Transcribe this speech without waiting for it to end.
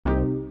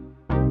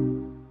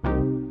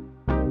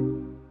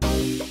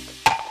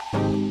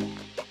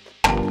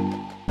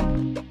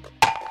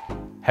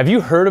Have you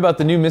heard about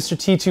the new Mister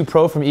T-2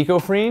 Pro from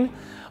Ecofreen?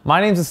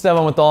 My name's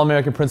Esteban with All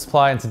American Print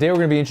Supply, and today we're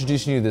going to be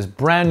introducing you to this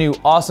brand new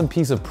awesome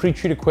piece of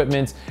pre-treat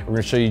equipment. We're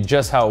going to show you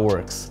just how it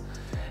works.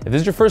 If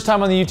this is your first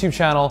time on the YouTube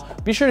channel,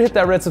 be sure to hit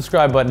that red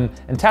subscribe button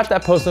and tap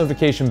that post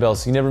notification bell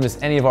so you never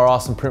miss any of our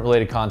awesome print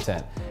related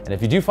content. And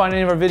if you do find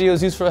any of our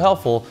videos useful or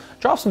helpful,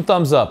 drop some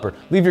thumbs up or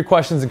leave your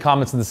questions and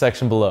comments in the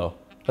section below.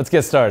 Let's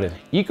get started.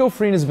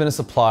 Ecofreen has been a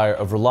supplier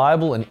of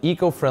reliable and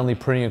eco-friendly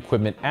printing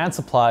equipment and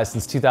supplies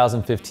since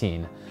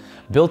 2015.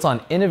 Built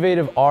on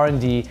innovative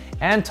R&D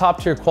and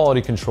top-tier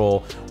quality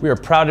control, we are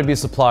proud to be a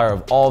supplier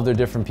of all of their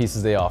different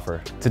pieces they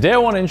offer. Today I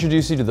want to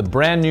introduce you to the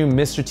brand new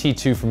Mister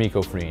T-2 from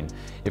Ecofreen.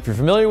 If you're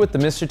familiar with the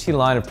Mister T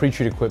line of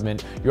pre-treat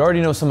equipment, you already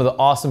know some of the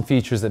awesome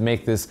features that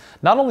make this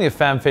not only a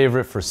fan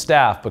favorite for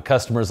staff, but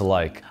customers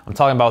alike. I'm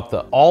talking about the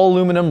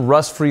all-aluminum,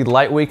 rust-free,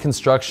 lightweight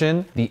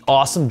construction, the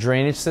awesome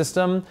drainage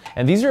system,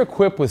 and these are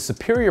equipped with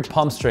superior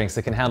pump strengths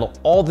that can handle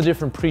all the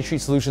different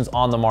pre-treat solutions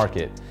on the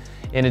market.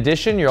 In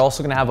addition, you're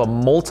also going to have a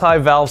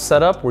multi-valve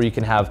setup where you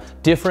can have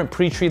different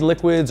pre-treat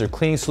liquids or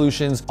cleaning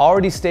solutions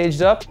already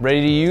staged up, ready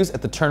to use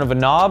at the turn of a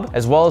knob,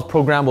 as well as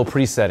programmable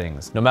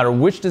presettings. No matter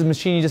which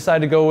machine you decide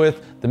to go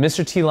with, the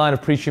Mister T line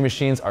of pre-treat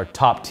machines are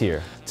top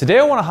tier. Today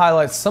I want to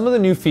highlight some of the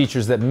new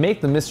features that make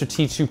the Mister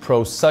T-2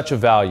 Pro such a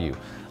value.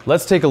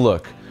 Let's take a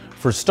look.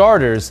 For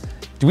starters,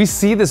 do we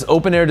see this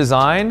open air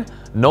design?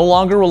 No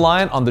longer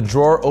reliant on the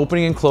drawer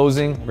opening and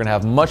closing, we're gonna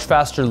have much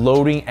faster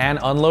loading and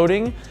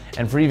unloading.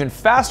 And for even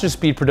faster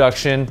speed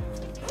production,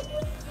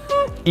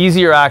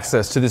 easier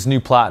access to this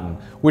new Platen,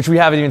 which we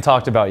haven't even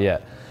talked about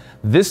yet.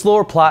 This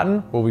lower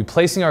Platen, where we'll be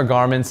placing our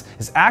garments,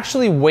 is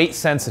actually weight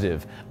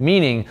sensitive,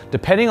 meaning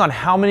depending on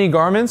how many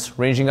garments,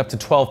 ranging up to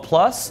 12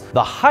 plus,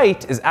 the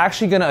height is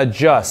actually gonna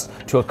adjust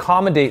to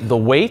accommodate the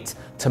weight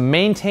to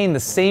maintain the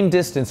same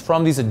distance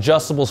from these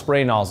adjustable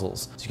spray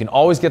nozzles. So you can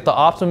always get the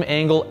optimum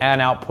angle and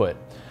output.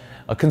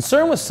 A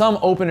concern with some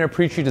open air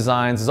pre-treat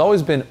designs has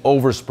always been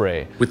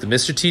overspray. With the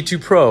Mister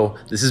T-2 Pro,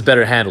 this is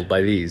better handled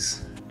by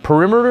these.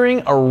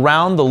 Perimetering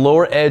around the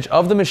lower edge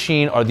of the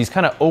machine are these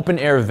kind of open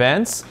air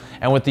vents,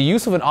 and with the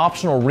use of an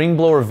optional ring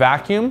blower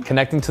vacuum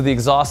connecting to the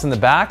exhaust in the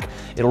back,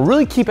 it'll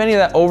really keep any of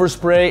that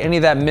overspray, any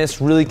of that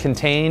mist really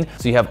contained,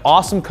 so you have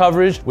awesome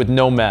coverage with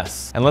no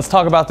mess. And let's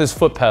talk about this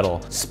foot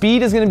pedal.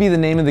 Speed is going to be the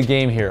name of the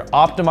game here,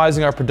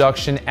 optimizing our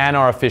production and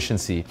our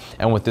efficiency.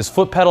 And with this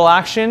foot pedal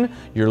action,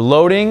 you're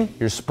loading,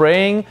 you're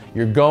spraying,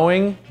 you're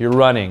going, you're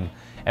running.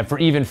 And for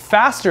even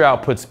faster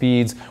output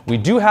speeds, we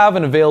do have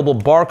an available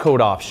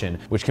barcode option,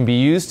 which can be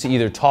used to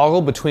either toggle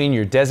between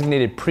your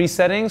designated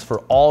presettings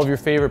for all of your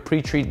favorite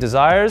pre-treat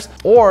desires,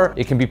 or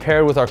it can be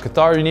paired with our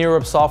Cathar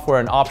Europe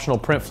software and optional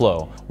print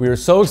flow. We are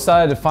so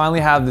excited to finally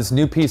have this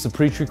new piece of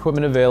pre-treat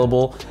equipment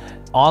available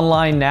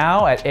online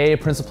now at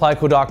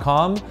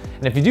aaprintsupplyco.com.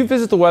 And if you do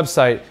visit the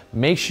website,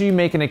 make sure you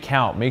make an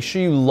account. Make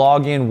sure you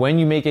log in when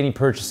you make any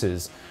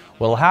purchases.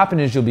 What'll happen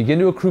is you'll begin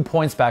to accrue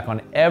points back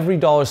on every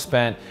dollar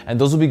spent, and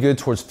those will be good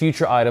towards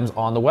future items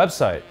on the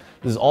website.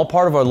 This is all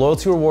part of our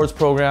loyalty rewards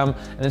program,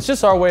 and it's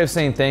just our way of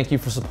saying thank you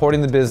for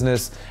supporting the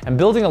business and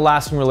building a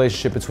lasting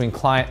relationship between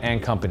client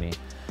and company.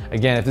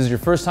 Again, if this is your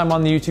first time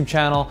on the YouTube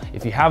channel,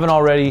 if you haven't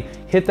already,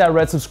 hit that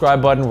red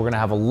subscribe button. We're gonna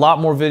have a lot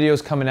more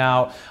videos coming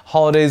out.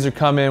 Holidays are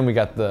coming. We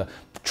got the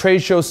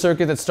trade show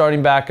circuit that's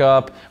starting back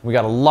up. We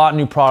got a lot of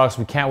new products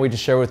we can't wait to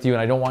share with you,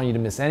 and I don't want you to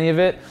miss any of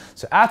it.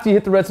 So after you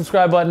hit the red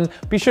subscribe button,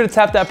 be sure to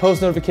tap that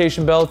post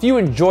notification bell. If you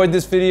enjoyed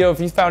this video,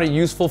 if you found it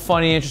useful,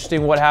 funny,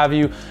 interesting, what have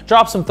you,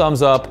 drop some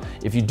thumbs up.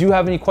 If you do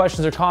have any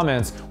questions or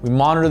comments, we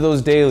monitor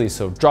those daily,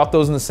 so drop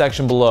those in the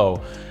section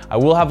below. I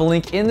will have a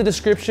link in the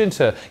description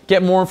to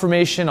get more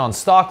information on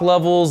stock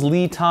levels,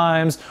 lead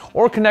times,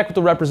 or connect with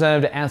the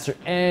representative to answer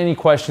any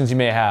questions you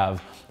may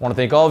have. I want to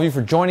thank all of you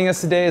for joining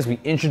us today as we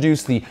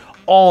introduce the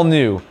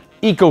all-new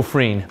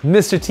Ecofreen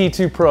Mister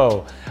T-2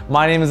 Pro.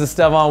 My name is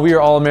Esteban. We are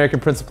All American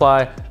Print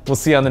Supply. We'll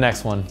see you on the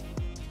next one.